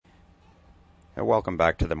Welcome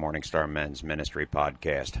back to the Morningstar Men's Ministry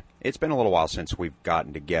podcast. It's been a little while since we've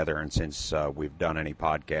gotten together and since we've done any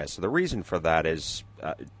podcasts. So the reason for that is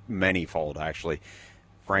manyfold, actually.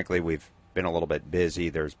 Frankly, we've been a little bit busy.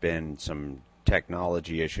 There's been some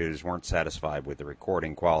technology issues, weren't satisfied with the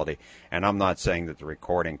recording quality. And I'm not saying that the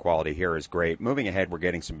recording quality here is great. Moving ahead, we're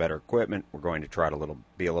getting some better equipment. We're going to try to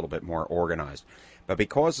be a little bit more organized. But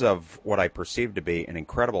because of what I perceive to be an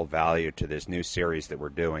incredible value to this new series that we're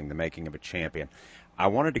doing, The Making of a Champion, I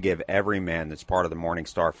wanted to give every man that's part of the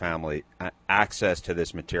Morningstar family access to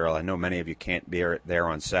this material. I know many of you can't be there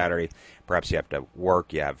on Saturday. Perhaps you have to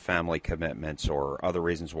work, you have family commitments, or other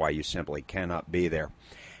reasons why you simply cannot be there.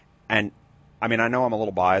 And I mean, I know I'm a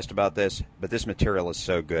little biased about this, but this material is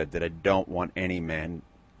so good that I don't want any man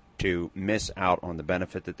to miss out on the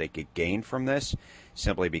benefit that they could gain from this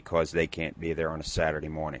simply because they can't be there on a Saturday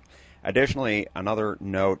morning. Additionally, another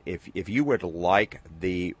note, if you would like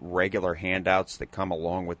the regular handouts that come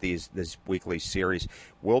along with this weekly series,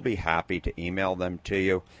 we'll be happy to email them to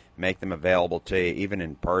you, make them available to you, even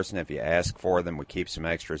in person if you ask for them. We keep some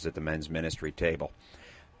extras at the men's ministry table.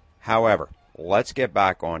 However, let's get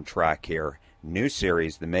back on track here. New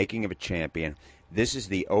series, The Making of a Champion. This is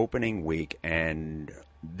the opening week, and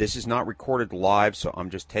this is not recorded live, so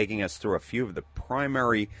I'm just taking us through a few of the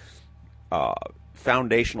primary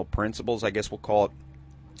foundational principles, I guess we'll call it,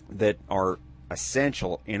 that are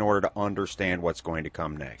essential in order to understand what's going to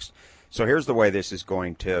come next. So here's the way this is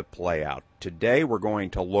going to play out. Today we're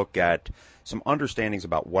going to look at some understandings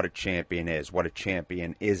about what a champion is, what a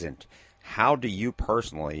champion isn't. How do you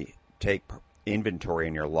personally take inventory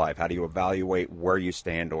in your life? How do you evaluate where you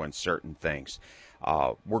stand on certain things?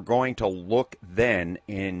 We're going to look then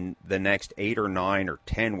in the next 8 or 9 or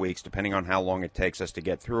 10 weeks, depending on how long it takes us to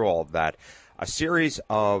get through all of that, a series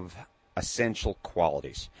of essential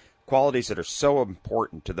qualities that are so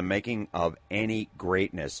important to the making of any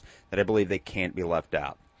greatness that I believe they can't be left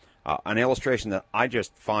out. An illustration that I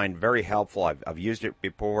just find very helpful, I've used it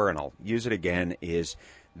before and I'll use it again, is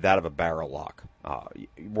that of a barrel lock.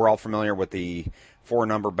 We're all familiar with the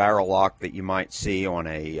 4-number barrel lock that you might see on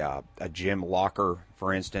a gym locker,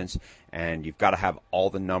 for instance, and you've got to have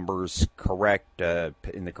all the numbers correct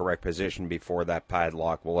in the correct position before that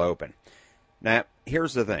padlock will open. Now,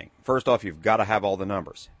 here's the thing. First off, you've got to have all the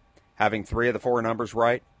numbers. Having 3 of the 4 numbers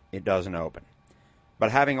right, it doesn't open.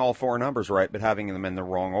 But having all 4 numbers right, but having them in the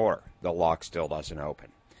wrong order, the lock still doesn't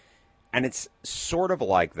open. And it's sort of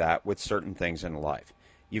like that with certain things in life.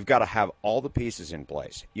 You've got to have all the pieces in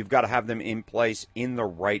place. You've got to have them in place in the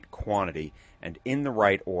right quantity and in the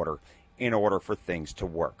right order in order for things to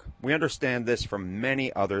work. We understand this from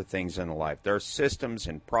many other things in life. There are systems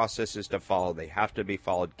and processes to follow. They have to be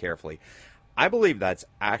followed carefully. I believe that's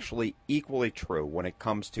actually equally true when it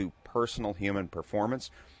comes to personal human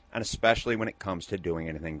performance, and especially when it comes to doing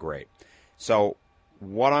anything great. So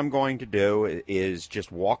what I'm going to do is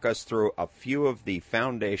just walk us through a few of the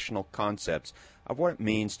foundational concepts of what it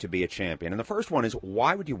means to be a champion. And the first one is,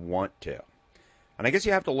 why would you want to? And I guess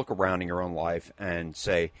you have to look around in your own life and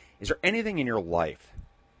say, is there anything in your life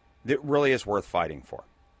that really is worth fighting for?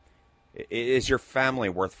 Is your family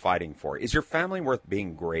worth fighting for? Is your family worth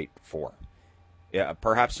being great for?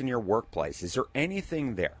 Perhaps in your workplace, is there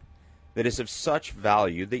anything there that is of such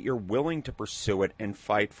value that you're willing to pursue it and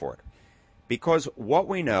fight for it? Because what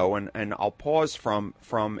we know, and I'll pause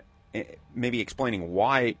from maybe explaining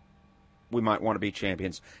why we might want to be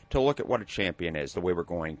champions, to look at what a champion is, the way we're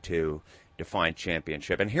going to define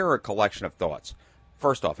championship. And here are a collection of thoughts.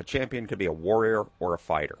 First off, a champion could be a warrior or a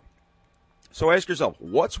fighter. So ask yourself,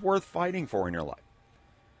 what's worth fighting for in your life?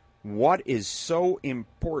 What is so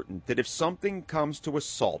important that if something comes to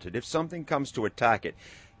assault it, if something comes to attack it,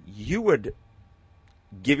 you would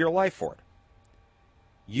give your life for it?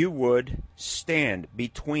 You would stand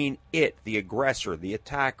between it, the aggressor, the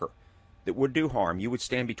attacker, that would do harm. You would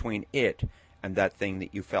stand between it and that thing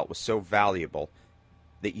that you felt was so valuable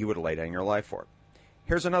that you would lay down your life for it.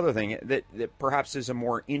 Here's another thing that perhaps is a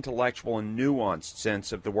more intellectual and nuanced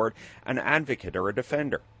sense of the word, an advocate or a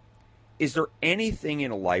defender. Is there anything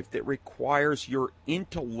in life that requires your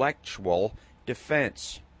intellectual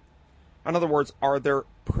defense? In other words, are there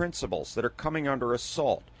principles that are coming under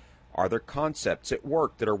assault? Are there concepts at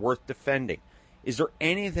work that are worth defending? Is there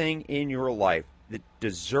anything in your life that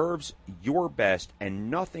deserves your best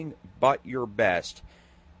and nothing but your best?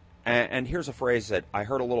 And here's a phrase that I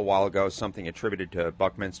heard a little while ago, something attributed to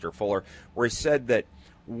Buckminster Fuller, where he said that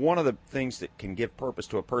one of the things that can give purpose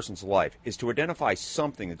to a person's life is to identify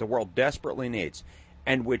something that the world desperately needs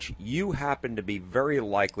and which you happen to be very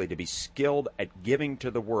likely to be skilled at giving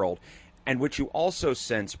to the world, and which you also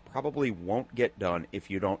sense probably won't get done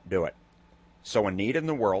if you don't do it. So a need in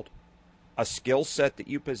the world, a skill set that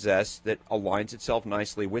you possess that aligns itself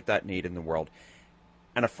nicely with that need in the world,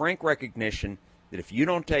 and a frank recognition that if you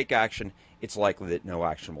don't take action, it's likely that no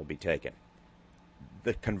action will be taken.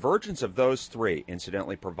 The convergence of those three,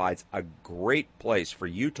 incidentally, provides a great place for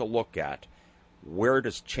you to look at where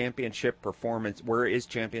is championship performance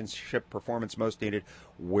most needed,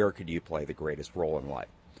 where could you play the greatest role in life.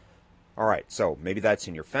 All right, so maybe that's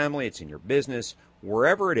in your family, it's in your business,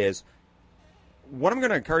 wherever it is. What I'm going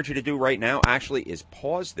to encourage you to do right now actually is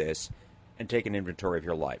pause this and take an inventory of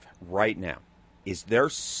your life right now. Is there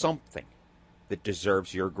something that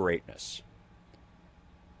deserves your greatness?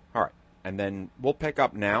 All right, and then we'll pick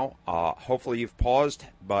up now. Hopefully you've paused,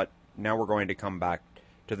 but now we're going to come back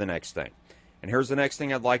to the next thing. And here's the next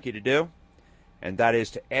thing I'd like you to do, and that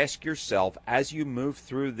is to ask yourself as you move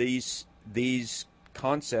through these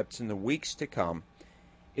concepts in the weeks to come,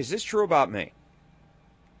 is this true about me?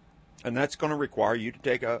 And that's going to require you to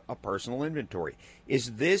take a personal inventory.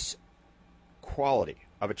 Is this quality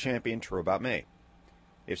of a champion true about me?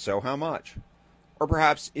 If so, how much? Or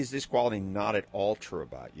perhaps is this quality not at all true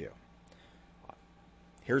about you?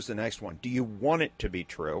 Here's the next one. Do you want it to be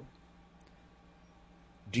true?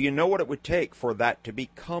 Do you know what it would take for that to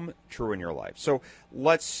become true in your life? So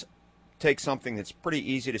let's take something that's pretty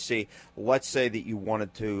easy to see. Let's say that you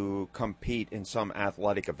wanted to compete in some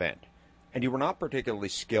athletic event, and you were not particularly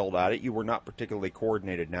skilled at it, you were not particularly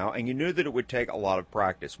coordinated now, and you knew that it would take a lot of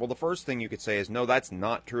practice. Well, the first thing you could say is, no, that's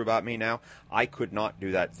not true about me now. I could not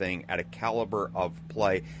do that thing at a caliber of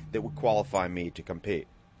play that would qualify me to compete.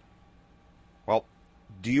 Well,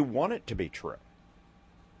 do you want it to be true?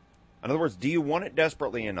 In other words, do you want it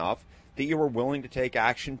desperately enough that you are willing to take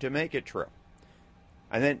action to make it true?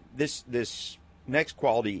 And then this next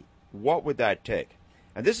quality, what would that take?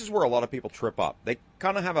 And this is where a lot of people trip up. They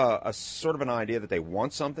kind of have a sort of an idea that they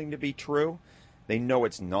want something to be true. They know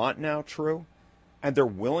it's not now true, and they're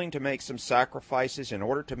willing to make some sacrifices in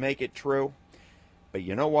order to make it true. But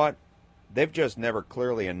you know what? They've just never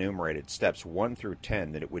clearly enumerated steps 1 through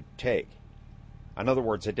 10 that it would take. In other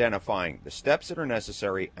words, identifying the steps that are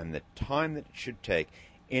necessary and the time that it should take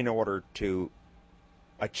in order to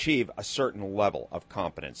achieve a certain level of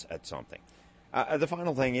competence at something. The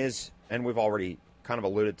final thing is, and we've already kind of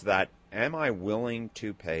alluded to that, am I willing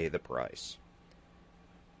to pay the price?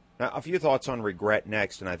 Now, a few thoughts on regret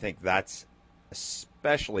next, and I think that's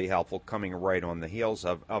especially helpful coming right on the heels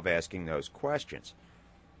of asking those questions.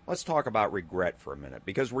 Let's talk about regret for a minute,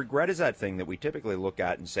 because regret is that thing that we typically look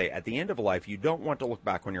at and say, at the end of life, you don't want to look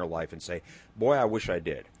back on your life and say, boy, I wish I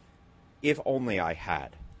did. If only I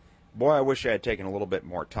had. Boy, I wish I had taken a little bit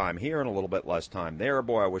more time here and a little bit less time there.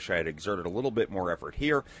 Boy, I wish I had exerted a little bit more effort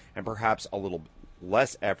here and perhaps a little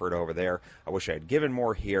less effort over there. I wish I had given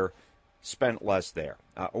more here, spent less there.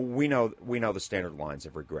 We know the standard lines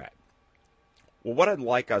of regret. Well, what I'd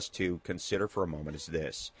like us to consider for a moment is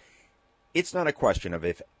this. It's not a question of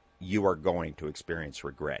if you are going to experience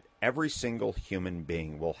regret. Every single human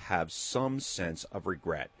being will have some sense of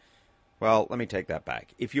regret. Well, let me take that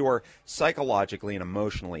back. If you are psychologically and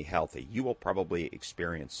emotionally healthy, you will probably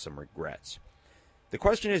experience some regrets. The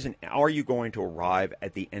question isn't, are you going to arrive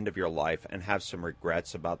at the end of your life and have some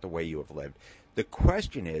regrets about the way you have lived? The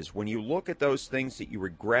question is, when you look at those things that you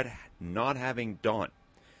regret not having done,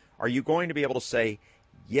 are you going to be able to say,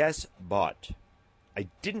 yes, but I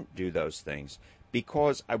didn't do those things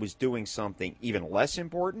because I was doing something even less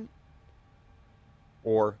important,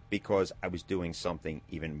 or because I was doing something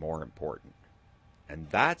even more important? And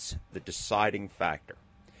that's the deciding factor.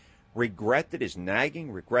 Regret that is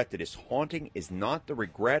nagging, regret that is haunting, is not the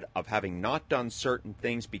regret of having not done certain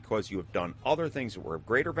things because you have done other things that were of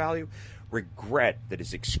greater value. Regret that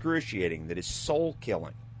is excruciating, that is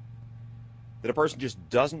soul-killing, that a person just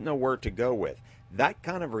doesn't know where to go with. That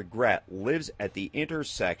kind of regret lives at the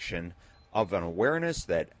intersection of an awareness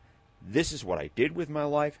that this is what I did with my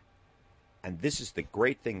life, and this is the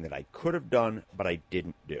great thing that I could have done, but I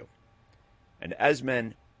didn't do. And as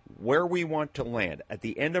men, where we want to land at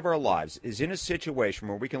the end of our lives is in a situation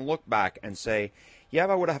where we can look back and say, yeah, if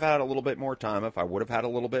I would have had a little bit more time, if I would have had a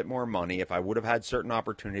little bit more money, if I would have had certain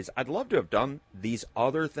opportunities, I'd love to have done these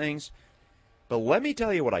other things. But let me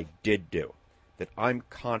tell you what I did do that I'm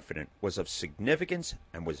confident was of significance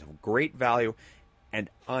and was of great value, and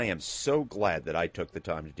I am so glad that I took the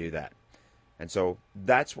time to do that. And so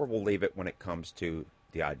that's where we'll leave it when it comes to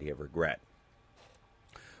the idea of regret.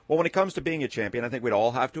 Well, when it comes to being a champion, I think we'd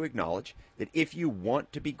all have to acknowledge that if you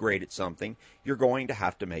want to be great at something, you're going to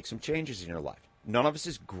have to make some changes in your life. None of us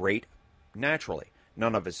is great naturally.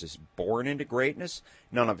 None of us is born into greatness.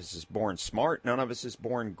 None of us is born smart. None of us is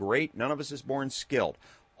born great. None of us is born skilled.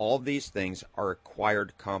 All these things are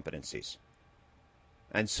acquired competencies.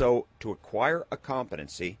 And so to acquire a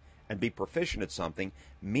competency and be proficient at something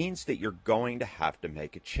means that you're going to have to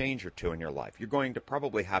make a change or two in your life. You're going to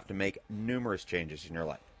probably have to make numerous changes in your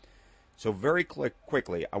life. So very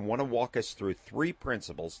quickly, I want to walk us through 3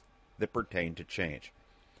 principles that pertain to change.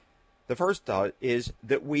 The first is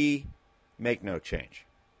that we make no change.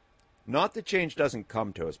 Not that change doesn't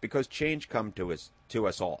come to us, because change comes to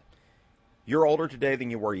us all. You're older today than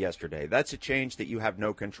you were yesterday. That's a change that you have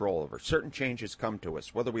no control over. Certain changes come to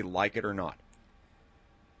us, whether we like it or not.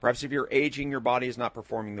 Perhaps if you're aging, your body is not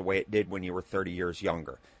performing the way it did when you were 30 years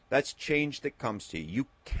younger. That's change that comes to you. You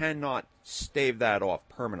cannot stave that off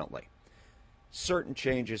permanently. Certain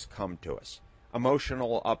changes come to us.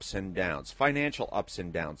 Emotional ups and downs, financial ups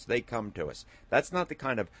and downs, they come to us. That's not the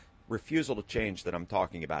kind of refusal to change that I'm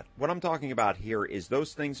talking about. What I'm talking about here is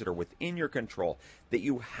those things that are within your control, that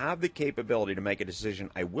you have the capability to make a decision,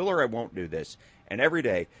 I will or I won't do this. And every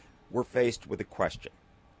day we're faced with a question.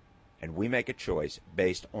 And we make a choice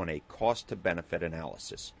based on a cost to benefit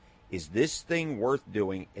analysis. Is this thing worth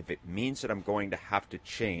doing if it means that I'm going to have to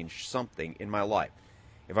change something in my life?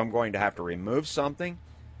 If I'm going to have to remove something,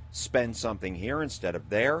 spend something here instead of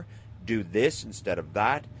there, do this instead of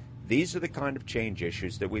that, these are the kind of change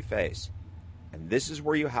issues that we face. And this is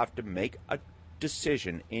where you have to make a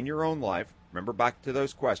decision in your own life. Remember back to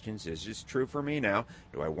those questions. Is this true for me now?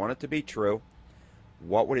 Do I want it to be true?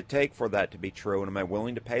 What would it take for that to be true? And am I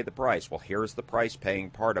willing to pay the price? Well, here's the price paying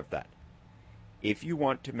part of that. If you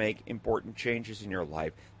want to make important changes in your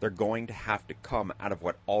life, they're going to have to come out of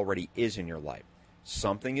what already is in your life.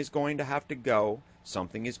 Something is going to have to go.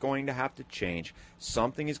 Something is going to have to change.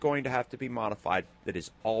 Something is going to have to be modified that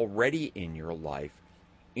is already in your life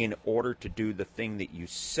in order to do the thing that you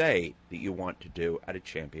say that you want to do at a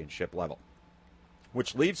championship level.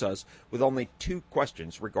 Which leaves us with only 2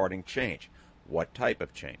 questions regarding change. What type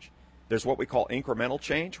of change? There's what we call incremental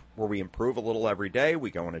change, where we improve a little every day.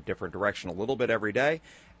 We go in a different direction a little bit every day,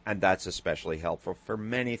 and that's especially helpful for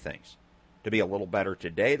many things. To be a little better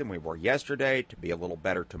today than we were yesterday, to be a little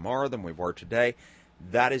better tomorrow than we were today,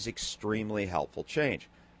 that is extremely helpful change.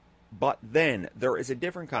 But then there is a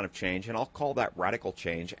different kind of change, and I'll call that radical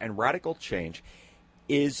change. And radical change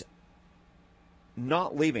is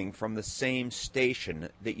not leaving from the same station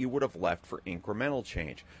that you would have left for incremental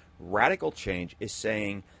change. Radical change is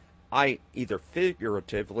saying, I either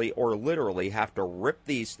figuratively or literally have to rip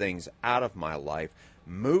these things out of my life,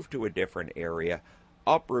 move to a different area,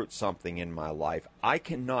 uproot something in my life. I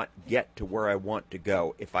cannot get to where I want to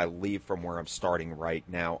go if I leave from where I'm starting right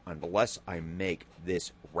now unless I make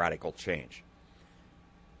this radical change.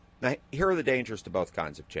 Now, here are the dangers to both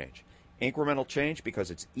kinds of change. Incremental change, because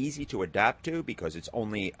it's easy to adapt to, because it's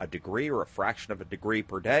only a degree or a fraction of a degree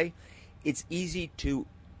per day, it's easy to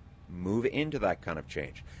move into that kind of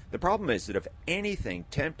change. The problem is that if anything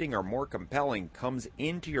tempting or more compelling comes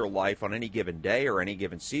into your life on any given day or any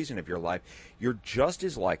given season of your life, you're just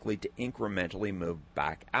as likely to incrementally move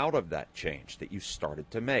back out of that change that you started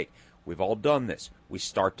to make. We've all done this. We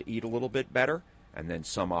start to eat a little bit better, and then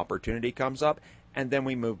some opportunity comes up, and then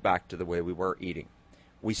we move back to the way we were eating.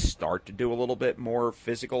 We start to do a little bit more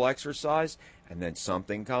physical exercise, and then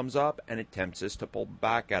something comes up and it tempts us to pull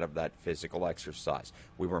back out of that physical exercise.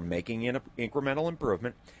 We were making an incremental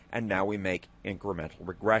improvement, and now we make incremental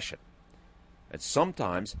regression. And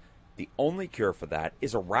sometimes the only cure for that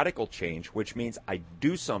is a radical change, which means I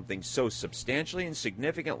do something so substantially and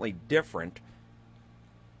significantly different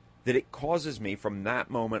that it causes me from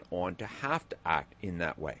that moment on to have to act in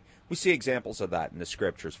that way. We see examples of that in the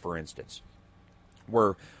scriptures, for instance,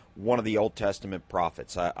 where one of the Old Testament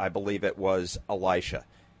prophets, I believe it was Elisha,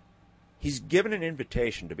 he's given an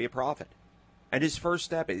invitation to be a prophet. And his first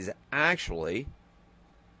step is actually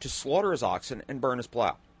to slaughter his oxen and burn his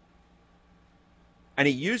plow. And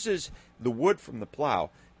he uses the wood from the plow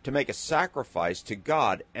to make a sacrifice to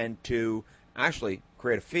God and to actually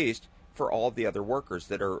create a feast for all the other workers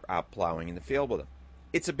that are out plowing in the field with him.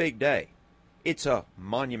 It's a big day. It's a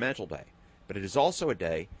monumental day. But it is also a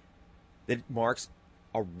day that marks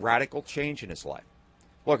a radical change in his life.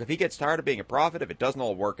 Look, if he gets tired of being a prophet, if it doesn't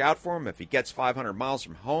all work out for him, if he gets 500 miles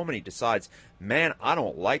from home and he decides, man, I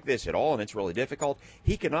don't like this at all and it's really difficult,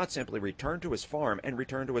 he cannot simply return to his farm and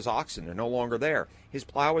return to his oxen. They're no longer there. His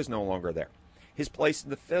plow is no longer there. His place in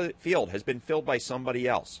the field has been filled by somebody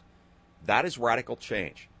else. That is radical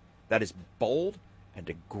change. That is bold and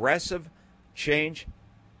aggressive change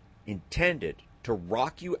intended to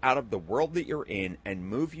rock you out of the world that you're in and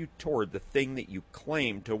move you toward the thing that you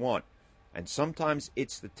claim to want. And sometimes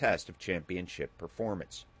it's the test of championship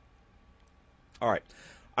performance. All right.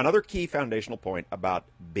 Another key foundational point about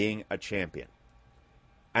being a champion,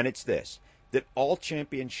 and it's this, that all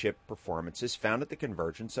championship performance is found at the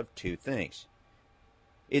convergence of two things.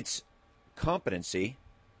 It's competency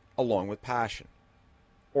along with passion,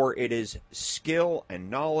 or it is skill and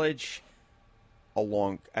knowledge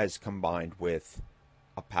along as combined with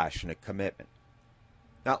a passionate commitment.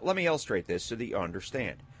 Now, let me illustrate this so that you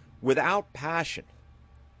understand. Without passion,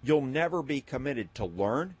 you'll never be committed to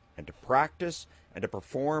learn and to practice and to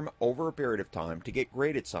perform over a period of time to get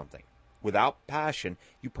great at something. Without passion,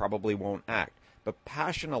 you probably won't act. But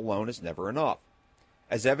passion alone is never enough,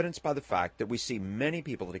 as evidenced by the fact that we see many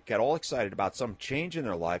people that get all excited about some change in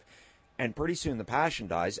their life, and pretty soon the passion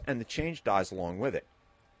dies and the change dies along with it.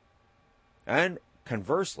 And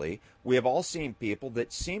conversely, we have all seen people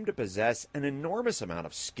that seem to possess an enormous amount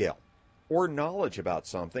of skill or knowledge about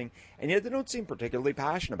something, and yet they don't seem particularly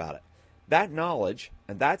passionate about it. That knowledge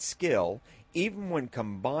and that skill, even when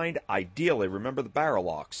combined ideally, remember the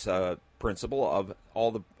Barrelocks principle of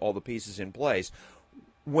all the pieces in place,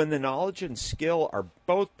 when the knowledge and skill are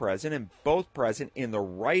both present and both present in the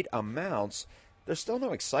right amounts, there's still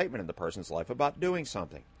no excitement in the person's life about doing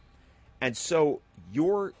something. And so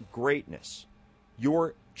your greatness,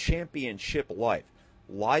 your championship life,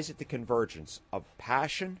 lies at the convergence of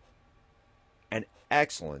passion and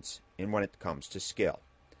excellence in when it comes to skill.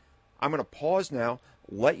 I'm going to pause now,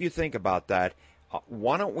 let you think about that.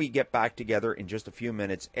 Why don't we get back together in just a few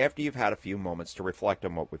minutes after you've had a few moments to reflect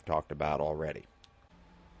on what we've talked about already.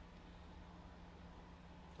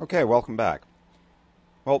 Okay, welcome back.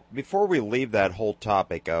 Well, before we leave that whole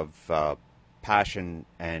topic of passion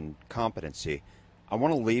and competency, I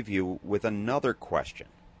want to leave you with another question,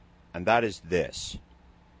 and that is this.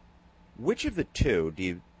 Which of the two do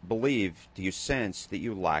you sense that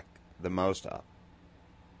you lack the most of?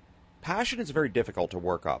 Passion is very difficult to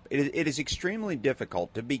work up. It is extremely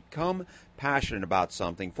difficult to become passionate about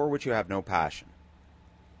something for which you have no passion.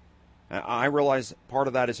 I realize part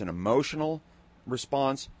of that is an emotional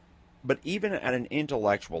response, but even at an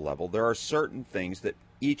intellectual level, there are certain things that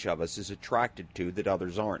each of us is attracted to that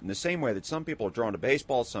others aren't. In the same way that some people are drawn to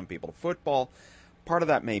baseball, some people to football, part of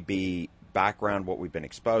that may be background, what we've been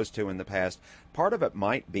exposed to in the past. Part of it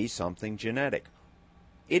might be something genetic.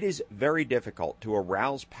 It is very difficult to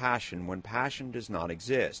arouse passion when passion does not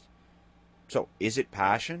exist. So, is it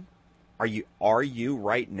passion? Are you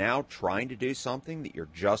right now trying to do something that you're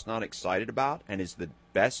just not excited about and is the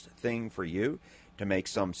best thing for you to make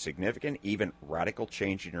some significant, even radical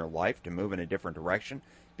change in your life to move in a different direction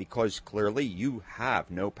because clearly you have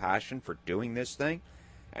no passion for doing this thing?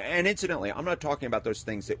 And incidentally, I'm not talking about those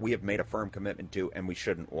things that we have made a firm commitment to and we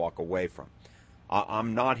shouldn't walk away from.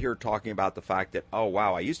 I'm not here talking about the fact that, oh,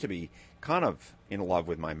 wow, I used to be kind of in love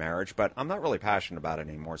with my marriage, but I'm not really passionate about it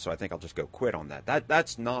anymore, so I think I'll just go quit on that.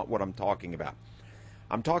 That's not what I'm talking about.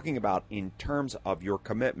 I'm talking about in terms of your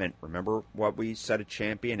commitment. Remember what we said a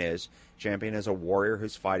champion is. Champion is a warrior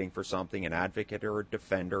who's fighting for something, an advocate or a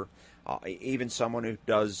defender, even someone who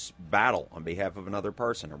does battle on behalf of another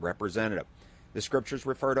person, a representative. The scriptures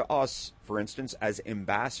refer to us, for instance, as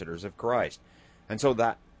ambassadors of Christ. And so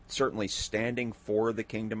that certainly standing for the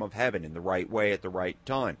kingdom of heaven in the right way at the right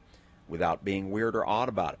time without being weird or odd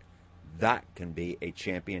about it, that can be a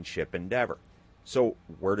championship endeavor. So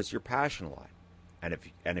where does your passion lie?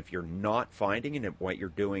 And if you're not finding it in what you're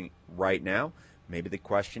doing right now, maybe the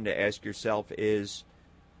question to ask yourself is,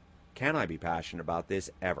 can I be passionate about this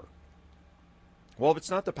ever? Well, if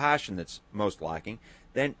it's not the passion that's most lacking,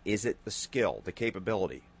 then is it the skill, the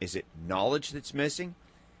capability? Is it knowledge that's missing?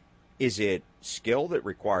 Is it skill that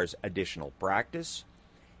requires additional practice?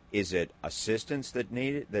 Is it assistance that's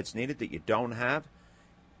needed that you don't have?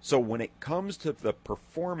 So when it comes to the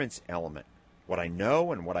performance element, what I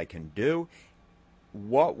know and what I can do,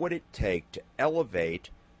 what would it take to elevate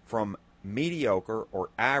from mediocre or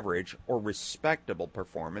average or respectable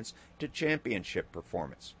performance to championship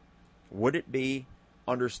performance? Would it be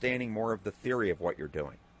understanding more of the theory of what you're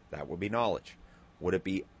doing? That would be knowledge. Would it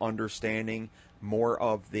be understanding more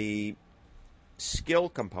of the skill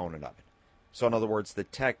component of it? So in other words, the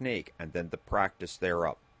technique and then the practice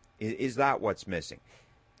thereof. Is that what's missing?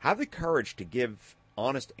 Have the courage to give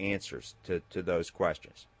honest answers to those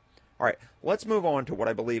questions. All right, let's move on to what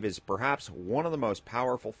I believe is perhaps one of the most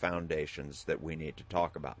powerful foundations that we need to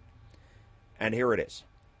talk about. And here it is.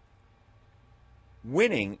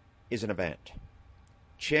 Winning is an event.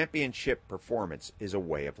 Championship performance is a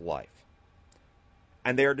way of life.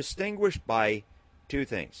 And they are distinguished by two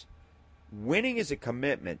things. Winning is a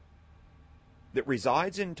commitment that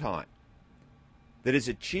resides in time, that is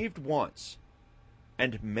achieved once,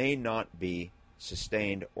 and may not be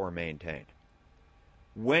sustained or maintained.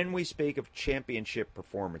 When we speak of championship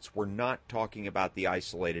performance, we're not talking about the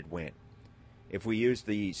isolated win. If we use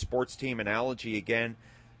the sports team analogy again,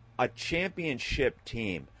 a championship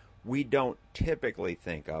team we don't typically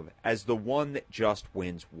think of as the one that just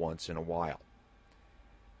wins once in a while.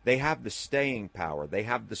 They have the staying power, they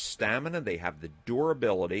have the stamina, they have the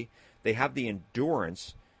durability, they have the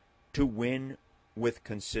endurance to win with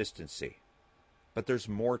consistency. But there's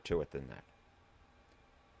more to it than that.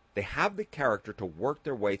 They have the character to work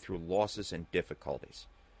their way through losses and difficulties.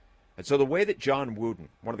 And so the way that John Wooden,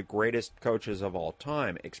 one of the greatest coaches of all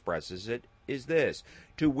time, expresses it is this: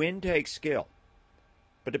 to win takes skill,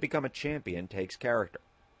 but to become a champion takes character.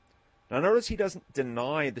 Now notice he doesn't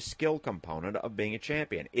deny the skill component of being a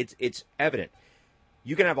champion. It's evident.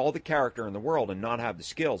 You can have all the character in the world and not have the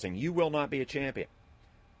skills, and you will not be a champion.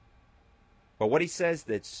 But what he says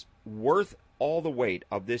that's worth all the weight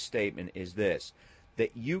of this statement is this: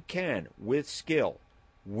 that you can, with skill,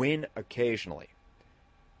 win occasionally,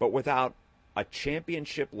 but without a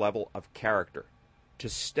championship level of character, to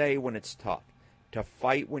stay when it's tough, to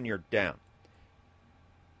fight when you're down,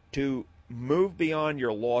 to move beyond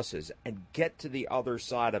your losses and get to the other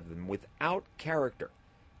side of them. Without character,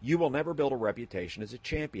 you will never build a reputation as a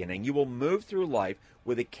champion, and you will move through life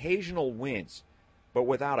with occasional wins, but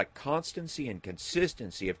without a constancy and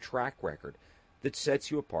consistency of track record that sets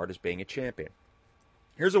you apart as being a champion.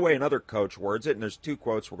 Here's the way another coach words it, and there's two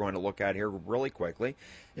quotes we're going to look at here really quickly.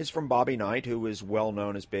 It's from Bobby Knight, who is well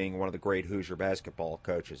known as being one of the great Hoosier basketball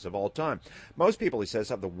coaches of all time. Most people, he says,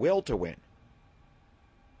 have the will to win,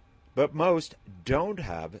 but most don't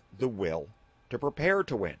have the will to prepare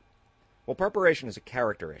to win. Well, preparation is a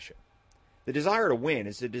character issue. The desire to win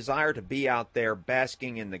is the desire to be out there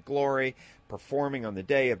basking in the glory, performing on the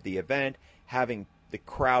day of the event, having the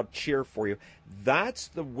crowd cheer for you. That's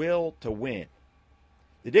the will to win.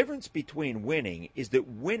 The difference between winning is that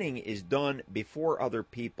winning is done before other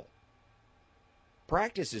people.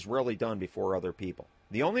 Practice is rarely done before other people.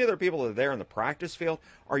 The only other people that are there in the practice field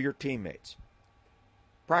are your teammates.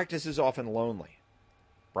 Practice is often lonely.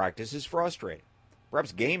 Practice is frustrating.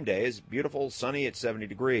 Perhaps game day is beautiful, sunny at 70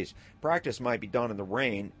 degrees. Practice might be done in the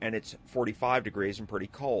rain, and it's 45 degrees and pretty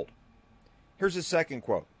cold. Here's a second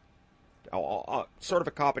quote, sort of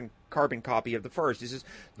a carbon copy of the first. He says,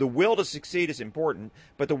 the will to succeed is important,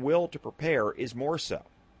 but the will to prepare is more so.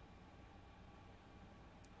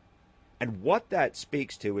 And what that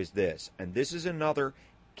speaks to is this, and this is another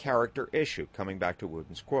character issue, coming back to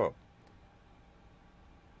Wooden's quote.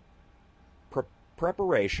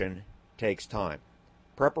 Preparation takes time.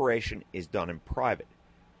 Preparation is done in private.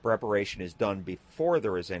 Preparation is done before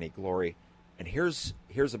there is any glory. And here's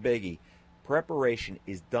a biggie. Preparation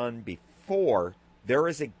is done before there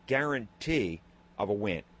is a guarantee of a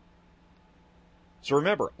win. So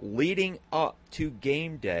remember, leading up to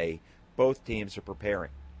game day, both teams are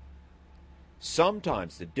preparing.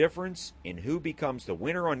 Sometimes the difference in who becomes the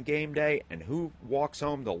winner on game day and who walks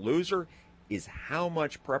home the loser is how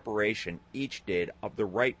much preparation each did of the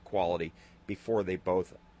right quality before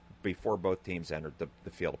both teams entered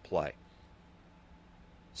the field of play.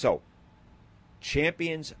 So,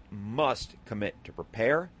 champions must commit to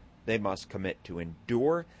prepare. They must commit to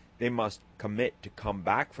endure. They must commit to come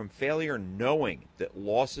back from failure, knowing that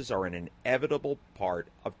losses are an inevitable part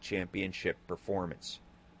of championship performance.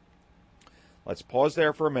 Let's pause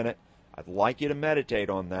there for a minute. I'd like you to meditate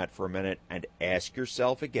on that for a minute and ask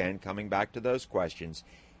yourself again, coming back to those questions,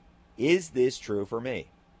 is this true for me?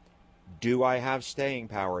 Do I have staying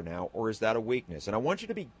power now, or is that a weakness? And I want you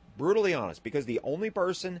to be brutally honest, because the only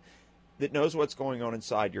person that knows what's going on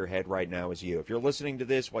inside your head right now is you. If you're listening to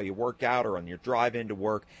this while you work out or on your drive into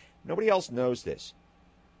work, nobody else knows this.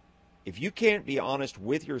 If you can't be honest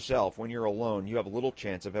with yourself when you're alone, you have little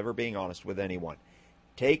chance of ever being honest with anyone.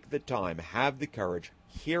 Take the time, have the courage,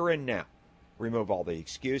 here and now. Remove all the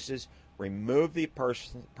excuses, remove the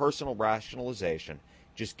personal rationalization.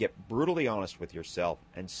 Just get brutally honest with yourself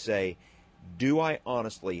and say, do I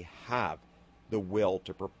honestly have the will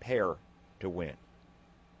to prepare to win?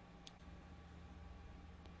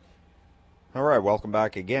 All right, welcome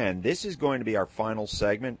back again. This is going to be our final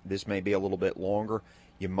segment. This may be a little bit longer.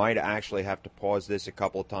 You might actually have to pause this a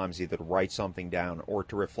couple of times, either to write something down or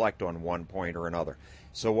to reflect on one point or another.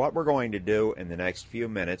 So what we're going to do in the next few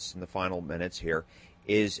minutes, in the final minutes here,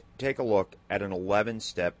 is take a look at an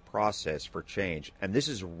 11-step process for change. And this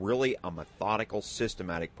is really a methodical,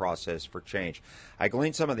 systematic process for change. I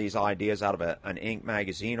gleaned some of these ideas out of an Inc.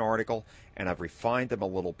 magazine article, and I've refined them a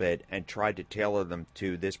little bit and tried to tailor them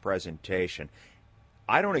to this presentation.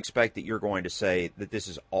 I don't expect that you're going to say that this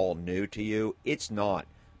is all new to you. It's not.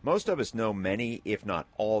 Most of us know many, if not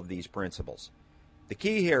all, of these principles. The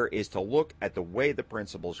key here is to look at the way the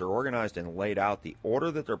principles are organized and laid out, the order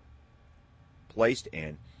that they're placed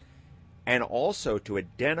in, and also to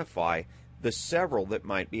identify the several that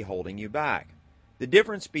might be holding you back. The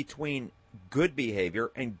difference between good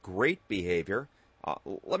behavior and great behavior,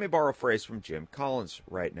 let me borrow a phrase from Jim Collins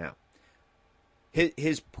right now.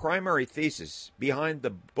 His primary thesis behind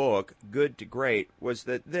the book, Good to Great, was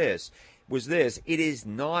that it is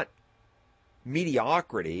not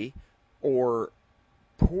mediocrity or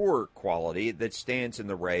poor quality that stands in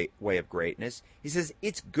the way of greatness. He says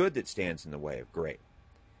it's good that stands in the way of great.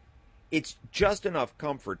 It's just enough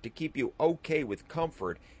comfort to keep you okay with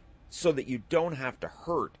comfort so that you don't have to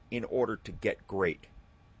hurt in order to get great.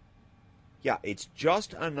 Yeah, it's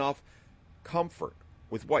just enough comfort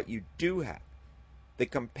with what you do have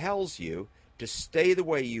that compels you to stay the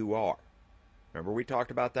way you are. Remember, we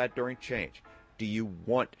talked about that during change. Do you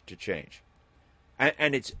want to change?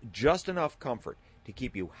 And it's just enough comfort to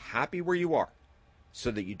keep you happy where you are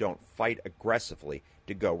so that you don't fight aggressively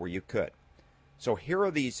to go where you could. So here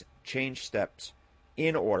are these change steps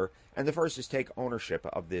in order, and the first is take ownership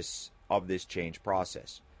of this change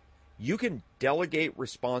process. You can delegate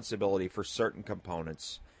responsibility for certain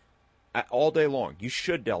components all day long. You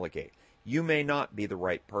should delegate. You may not be the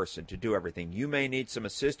right person to do everything. You may need some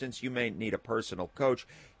assistance. You may need a personal coach.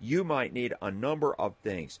 You might need a number of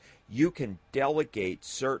things. You can delegate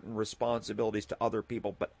certain responsibilities to other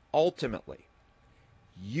people, but ultimately,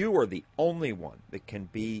 you are the only one that can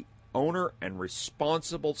be owner and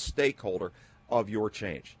responsible stakeholder of your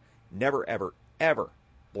change. Never, ever, ever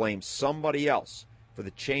blame somebody else for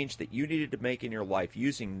the change that you needed to make in your life,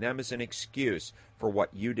 using them as an excuse for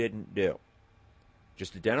what you didn't do.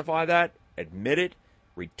 Just identify that, admit it,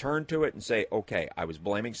 return to it, and say, okay, I was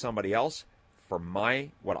blaming somebody else for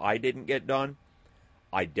what I didn't get done.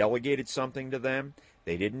 I delegated something to them.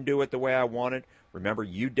 They didn't do it the way I wanted. Remember,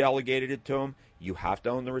 you delegated it to them. You have to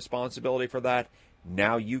own the responsibility for that.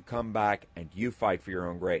 Now you come back and you fight for your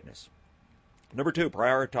own greatness. Number 2,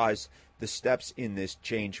 prioritize the steps in this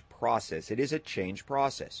change process. It is a change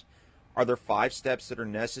process. Are there 5 steps that are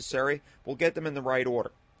necessary? We'll get them in the right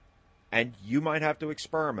order. And you might have to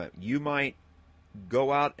experiment. You might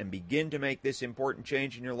go out and begin to make this important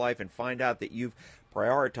change in your life and find out that you've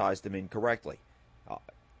prioritized them incorrectly.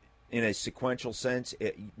 In a sequential sense,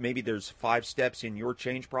 maybe there's 5 steps in your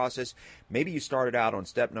change process. Maybe you started out on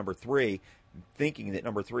step number 3 thinking that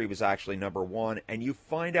number 3 was actually number 1, and you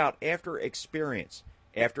find out after experience,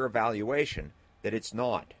 after evaluation, that it's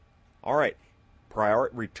not. All right,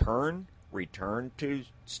 return to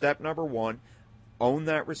step number 1. Own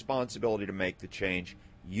that responsibility to make the change.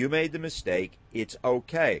 You made the mistake. It's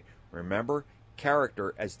okay. Remember,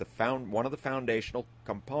 character as one of the foundational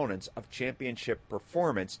components of championship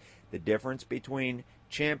performance. The difference between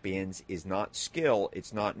champions is not skill,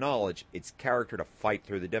 it's not knowledge, it's character to fight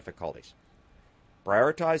through the difficulties.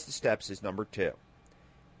 Prioritize the steps is number 2.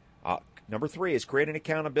 Number 3 is create an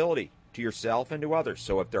accountability to yourself and to others.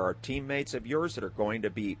 So if there are teammates of yours that are going to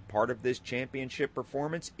be part of this championship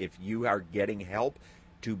performance, if you are getting help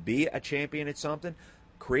to be a champion at something,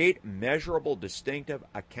 create measurable, distinctive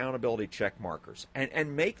accountability check markers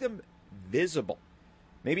and make them visible.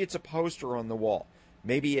 Maybe it's a poster on the wall.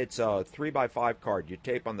 Maybe it's a 3x5 card you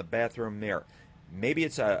tape on the bathroom mirror. Maybe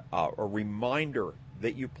it's a reminder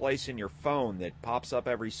that you place in your phone that pops up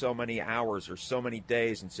every so many hours or so many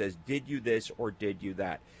days and says, did you this or did you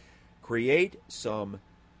that? Create some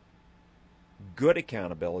good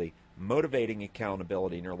accountability, motivating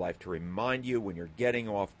accountability in your life to remind you when you're getting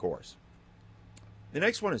off course. The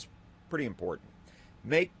next one is pretty important.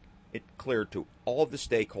 Make it clear to all the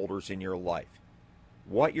stakeholders in your life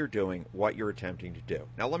what you're doing, what you're attempting to do.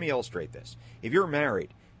 Now, let me illustrate this. If you're married,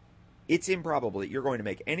 it's improbable that you're going to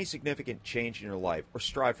make any significant change in your life or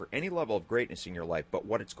strive for any level of greatness in your life but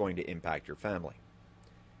what it's going to impact your family.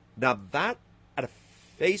 Now, that at a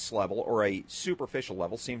face level or a superficial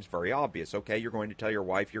level seems very obvious. Okay, you're going to tell your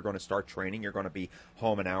wife you're going to start training, you're going to be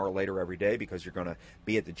home an hour later every day because you're going to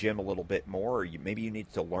be at the gym a little bit more, or maybe you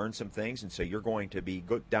need to learn some things, and so you're going to be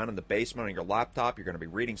down in the basement on your laptop, you're going to be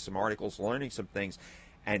reading some articles, learning some things,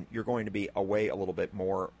 and you're going to be away a little bit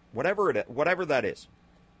more, whatever that is.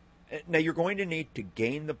 Now, you're going to need to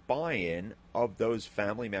gain the buy-in of those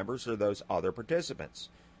family members or those other participants.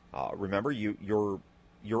 Remember, you're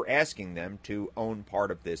asking them to own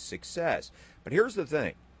part of this success. But here's the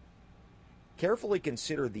thing. Carefully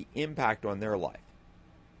consider the impact on their life.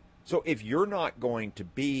 So if you're not going to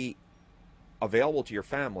be available to your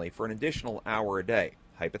family for an additional hour a day,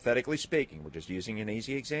 hypothetically speaking, we're just using an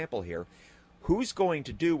easy example here, who's going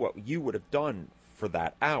to do what you would have done for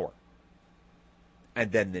that hour?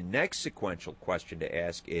 And then the next sequential question to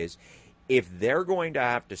ask is, if they're going to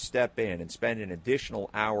have to step in and spend an additional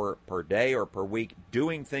hour per day or per week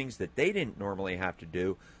doing things that they didn't normally have to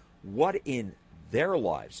do, what in their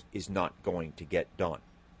lives is not going to get done?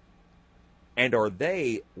 And are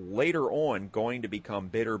they later on going to become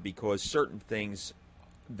bitter because certain things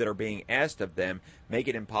that are being asked of them make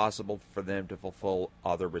it impossible for them to fulfill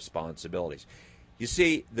other responsibilities? You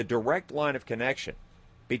see, the direct line of connection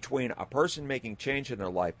between a person making change in their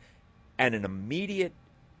life and an immediate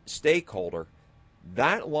stakeholder,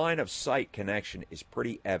 that line of sight connection is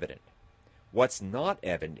pretty evident. What's not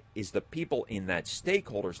evident is the people in that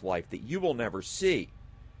stakeholder's life that you will never see,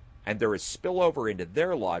 and there is spillover into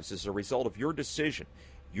their lives as a result of your decision.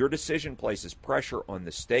 Your decision places pressure on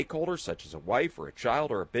the stakeholder, such as a wife or a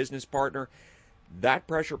child or a business partner. That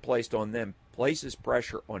pressure placed on them places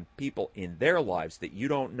pressure on people in their lives that you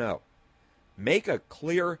don't know. Make a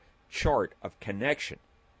clear chart of connection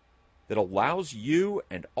that allows you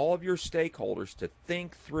and all of your stakeholders to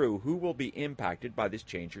think through who will be impacted by this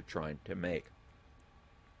change you're trying to make.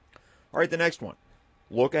 All right, the next one.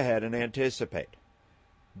 Look ahead and anticipate.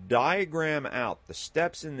 Diagram out the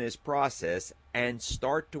steps in this process and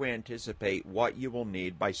start to anticipate what you will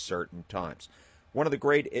need by certain times. One of the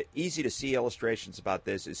great, easy to see illustrations about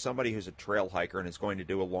this is somebody who's a trail hiker and is going to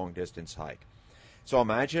do a long distance hike. So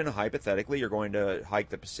imagine, hypothetically, you're going to hike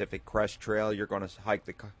the Pacific Crest Trail, you're going to hike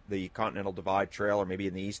the Continental Divide Trail, or maybe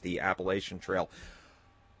in the east, the Appalachian Trail.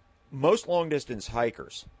 Most long-distance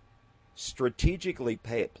hikers strategically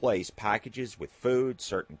place packages with food,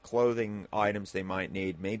 certain clothing items they might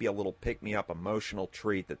need, maybe a little pick-me-up emotional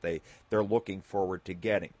treat that they're looking forward to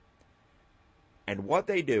getting. And what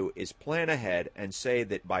they do is plan ahead and say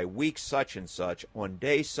that by week such and such, on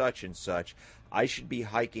day such and such, I should be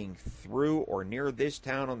hiking through or near this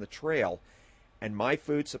town on the trail, and my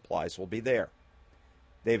food supplies will be there.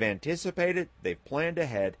 They've anticipated, they've planned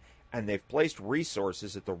ahead, and they've placed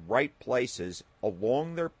resources at the right places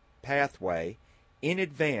along their pathway in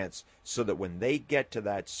advance so that when they get to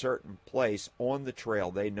that certain place on the trail,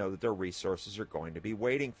 they know that their resources are going to be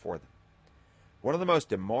waiting for them. One of the most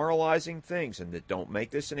demoralizing things, and that don't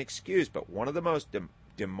make this an excuse, but one of the most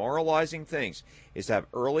demoralizing things is to have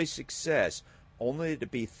early success only to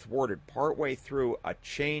be thwarted partway through a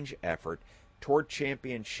change effort toward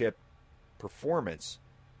championship performance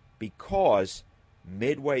because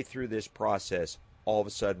midway through this process, all of a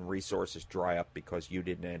sudden resources dry up because you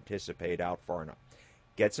didn't anticipate out far enough.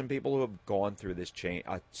 Get some people who have gone through this change,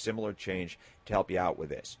 a similar change, to help you out with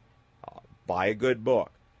this. Buy a good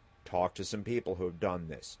book. Talk to some people who have done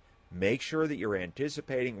this. Make sure that you're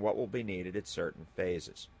anticipating what will be needed at certain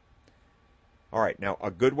phases. All right, now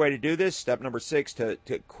a good way to do this, step number 6, to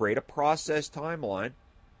create a process timeline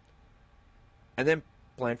and then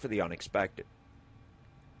plan for the unexpected.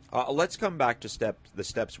 Let's come back to the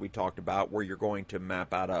steps we talked about where you're going to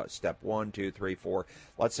map out a step 1, 2, 3, 4.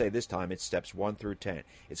 Let's say this time it's steps 1 through 10.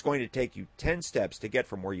 It's going to take you 10 steps to get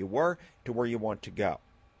from where you were to where you want to go.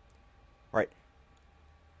 All right.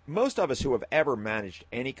 Most of us who have ever managed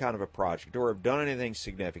any kind of a project or have done anything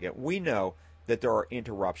significant, we know that there are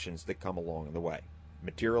interruptions that come along the way.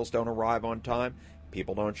 Materials don't arrive on time.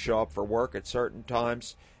 People don't show up for work at certain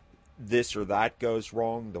times. This or that goes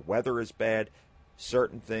wrong. The weather is bad.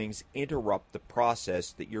 Certain things interrupt the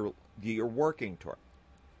process that you're working toward.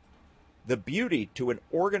 The beauty to an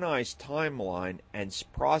organized timeline and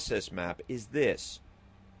process map is this.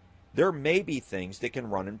 There may be things that can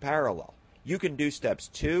run in parallel. You can do steps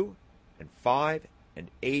 2 and 5 and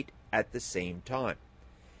 8 at the same time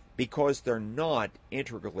because they're not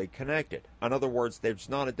integrally connected. In other words, there's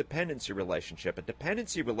not a dependency relationship. A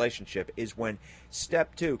dependency relationship is when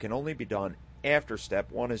step 2 can only be done after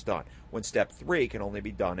step 1 is done, when step 3 can only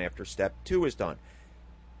be done after step 2 is done.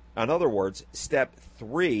 In other words, step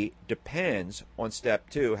 3 depends on step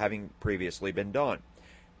 2 having previously been done.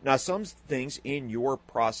 Now, some things in your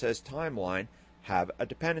process timeline have a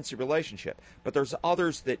dependency relationship, but there's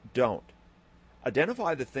others that don't.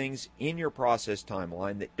 Identify the things in your process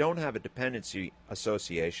timeline that don't have a dependency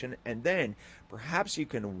association, and then perhaps you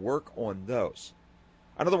can work on those.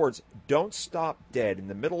 In other words, don't stop dead in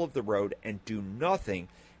the middle of the road and do nothing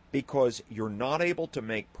because you're not able to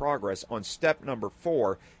make progress on step number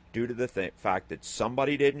 4 due to the fact that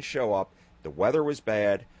somebody didn't show up, the weather was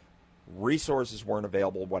bad, resources weren't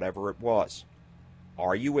available, whatever it was.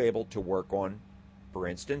 Are you able to work on, for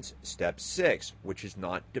instance, step 6, which is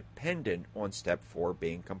not dependent on step 4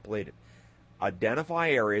 being completed? Identify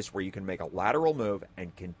areas where you can make a lateral move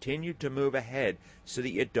and continue to move ahead so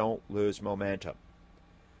that you don't lose momentum.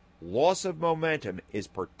 Loss of momentum is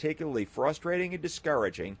particularly frustrating and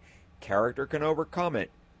discouraging Character can overcome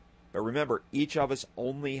it. But remember, each of us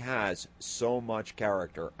only has so much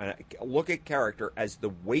character. And look at character as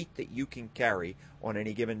the weight that you can carry on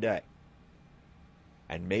any given day.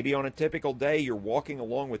 And maybe on a typical day, you're walking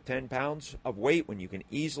along with 10 pounds of weight when you can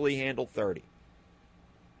easily handle 30.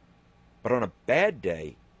 But on a bad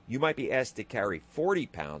day, you might be asked to carry 40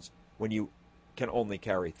 pounds when you can only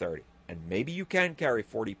carry 30. And maybe you can carry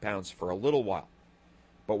 40 pounds for a little while.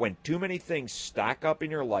 But when too many things stack up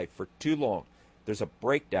in your life for too long, there's a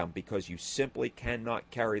breakdown because you simply cannot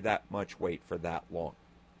carry that much weight for that long.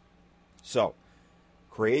 So,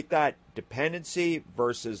 create that dependency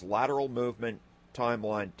versus lateral movement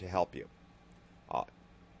timeline to help you.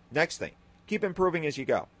 Next thing, keep improving as you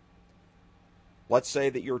go. Let's say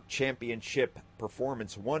that your championship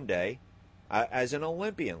performance one day, as an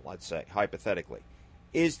Olympian, let's say, hypothetically,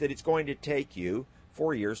 is that it's going to take you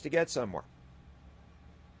 4 years to get somewhere.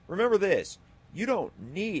 Remember this, you don't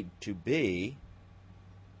need to be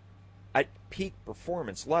at peak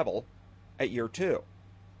performance level at year 2.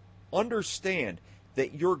 Understand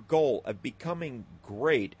that your goal of becoming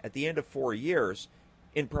great at the end of 4 years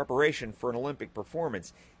in preparation for an Olympic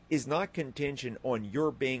performance is not contingent on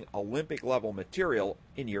your being Olympic level material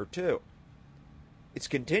in year 2. It's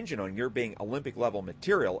contingent on your being Olympic level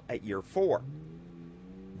material at year 4.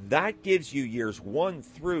 That gives you years 1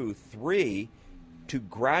 through 3 to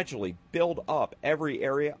gradually build up every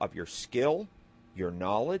area of your skill, your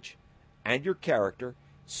knowledge, and your character,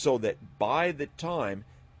 so that by the time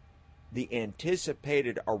the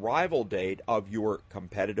anticipated arrival date of your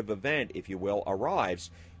competitive event, if you will,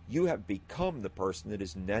 arrives, you have become the person that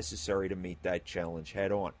is necessary to meet that challenge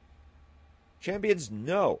head on. Champions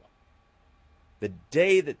know the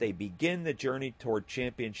day that they begin the journey toward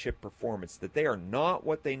championship performance that they are not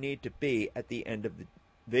what they need to be at the end of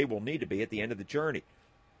they will need to be at the end of the journey.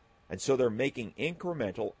 And so they're making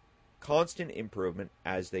incremental, constant improvement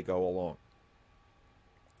as they go along.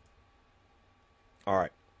 All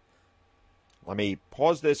right. Let me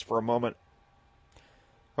pause this for a moment.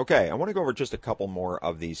 Okay, I want to go over just a couple more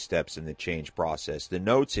of these steps in the change process. The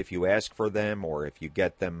notes, if you ask for them or if you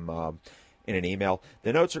get them in an email,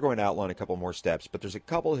 the notes are going to outline a couple more steps, but there's a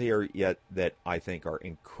couple here yet that I think are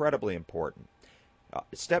incredibly important.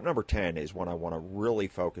 Step number 10 is one I want to really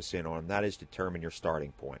focus in on, and that is determine your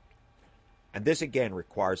starting point. And this, again,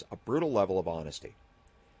 requires a brutal level of honesty.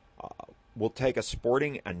 We'll take a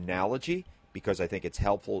sporting analogy because I think it's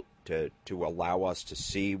helpful to allow us to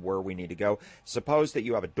see where we need to go. Suppose that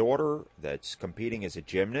you have a daughter that's competing as a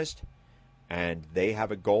gymnast, and they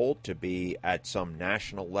have a goal to be at some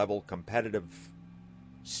national level competitive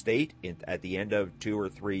state at the end of 2 or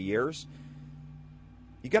 3 years.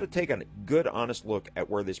 You got to take a good, honest look at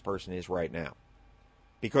where this person is right now.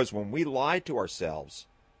 Because when we lie to ourselves,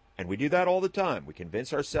 and we do that all the time, we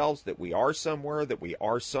convince ourselves that we are somewhere, that we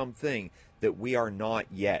are something that we are not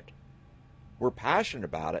yet. We're passionate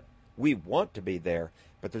about it. We want to be there.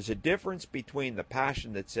 But there's a difference between the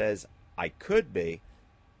passion that says, I could be,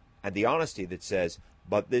 and the honesty that says,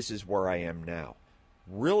 but this is where I am now.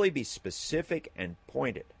 Really be specific and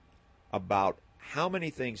pointed about how many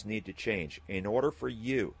things need to change in order for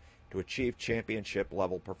you to achieve championship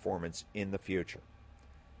level performance in the future.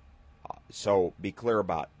 So be clear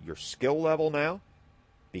about your skill level now.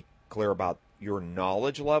 Be clear about your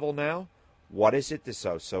knowledge level now. What is it?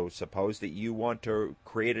 So suppose that you want to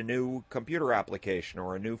create a new computer application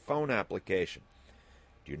or a new phone application.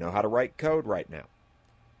 Do you know how to write code right now?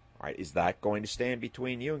 All right, is that going to stand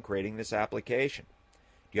between you and creating this application?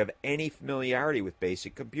 Do you have any familiarity with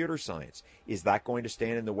basic computer science? Is that going to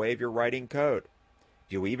stand in the way of your writing code?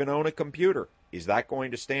 Do you even own a computer? Is that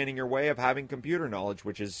going to stand in your way of having computer knowledge,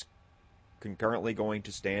 which is concurrently going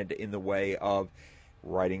to stand in the way of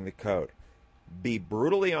writing the code? Be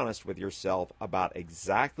brutally honest with yourself about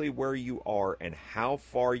exactly where you are and how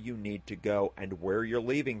far you need to go and where you're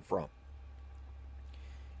leaving from.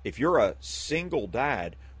 If you're a single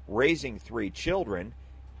dad raising 3 children,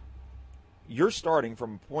 you're starting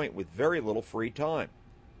from a point with very little free time.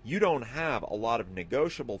 You don't have a lot of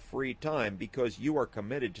negotiable free time because you are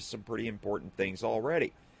committed to some pretty important things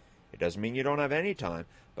already. It doesn't mean you don't have any time,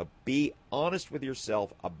 but be honest with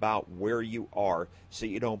yourself about where you are so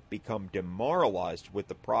you don't become demoralized with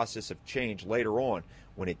the process of change later on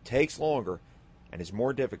when it takes longer and is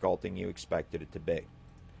more difficult than you expected it to be.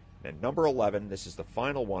 And number 11, this is the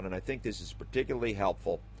final one, and I think this is particularly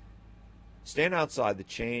helpful. Stand outside the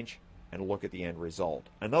change and look at the end result.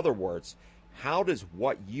 In other words, how does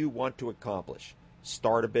what you want to accomplish,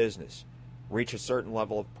 start a business, reach a certain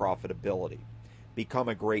level of profitability, become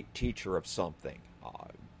a great teacher of something,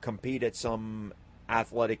 compete at some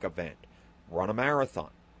athletic event, run a marathon,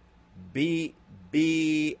 be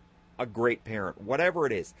a great parent, whatever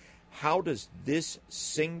it is. How does this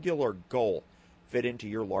singular goal fit into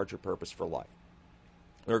your larger purpose for life?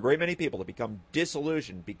 There are a great many people that become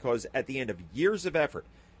disillusioned because at the end of years of effort,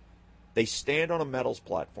 they stand on a medals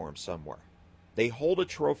platform somewhere. They hold a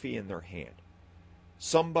trophy in their hand.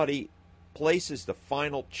 Somebody places the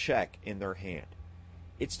final check in their hand.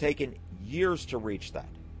 It's taken years to reach that.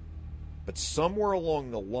 But somewhere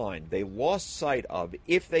along the line, they lost sight of,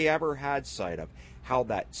 if they ever had sight of, how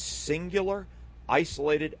that singular,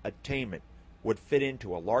 isolated attainment would fit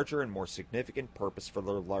into a larger and more significant purpose for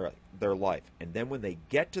their life. And then when they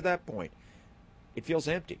get to that point, it feels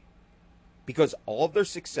empty. Because all of their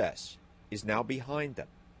success is now behind them.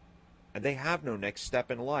 And they have no next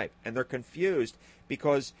step in life. And they're confused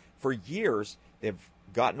because for years they've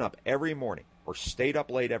gotten up every morning or stayed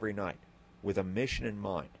up late every night with a mission in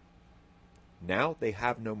mind. Now they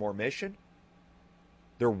have no more mission.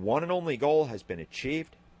 Their one and only goal has been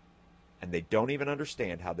achieved, and they don't even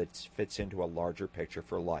understand how this fits into a larger picture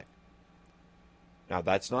for life. Now,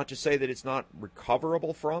 that's not to say that it's not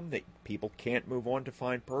recoverable from, that people can't move on to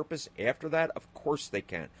find purpose after that. Of course they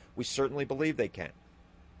can. We certainly believe they can.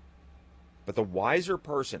 But the wiser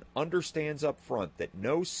person understands up front that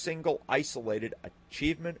no single isolated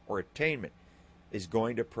achievement or attainment is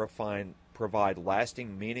going to provide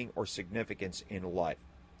lasting meaning or significance in life.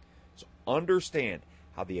 So understand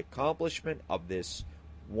how the accomplishment of this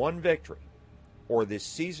one victory or this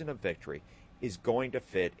season of victory is going to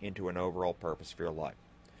fit into an overall purpose for your life.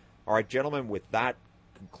 All right, gentlemen, with that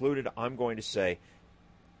concluded, I'm going to say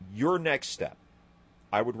your next step,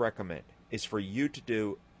 I would recommend, is for you to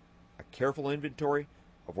do a careful inventory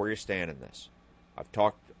of where you stand in this. I've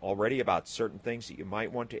talked already about certain things that you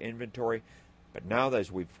might want to inventory, but now that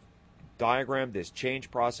as we've diagrammed this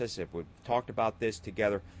change process, if we've talked about this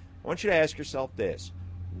together, I want you to ask yourself this.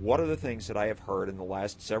 What are the things that I have heard in the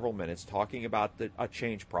last several minutes talking about a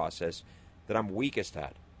change process that I'm weakest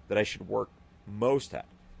at, that I should work most at,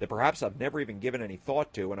 that perhaps I've never even given any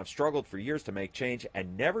thought to, and I've struggled for years to make change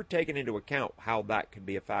and never taken into account how that could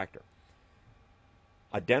be a factor?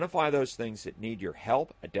 Identify those things that need your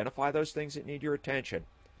help, identify those things that need your attention,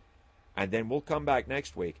 and then we'll come back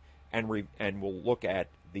next week and we'll look at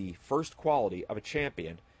the first quality of a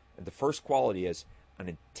champion, and the first quality is an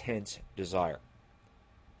intense desire.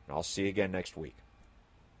 And I'll see you again next week.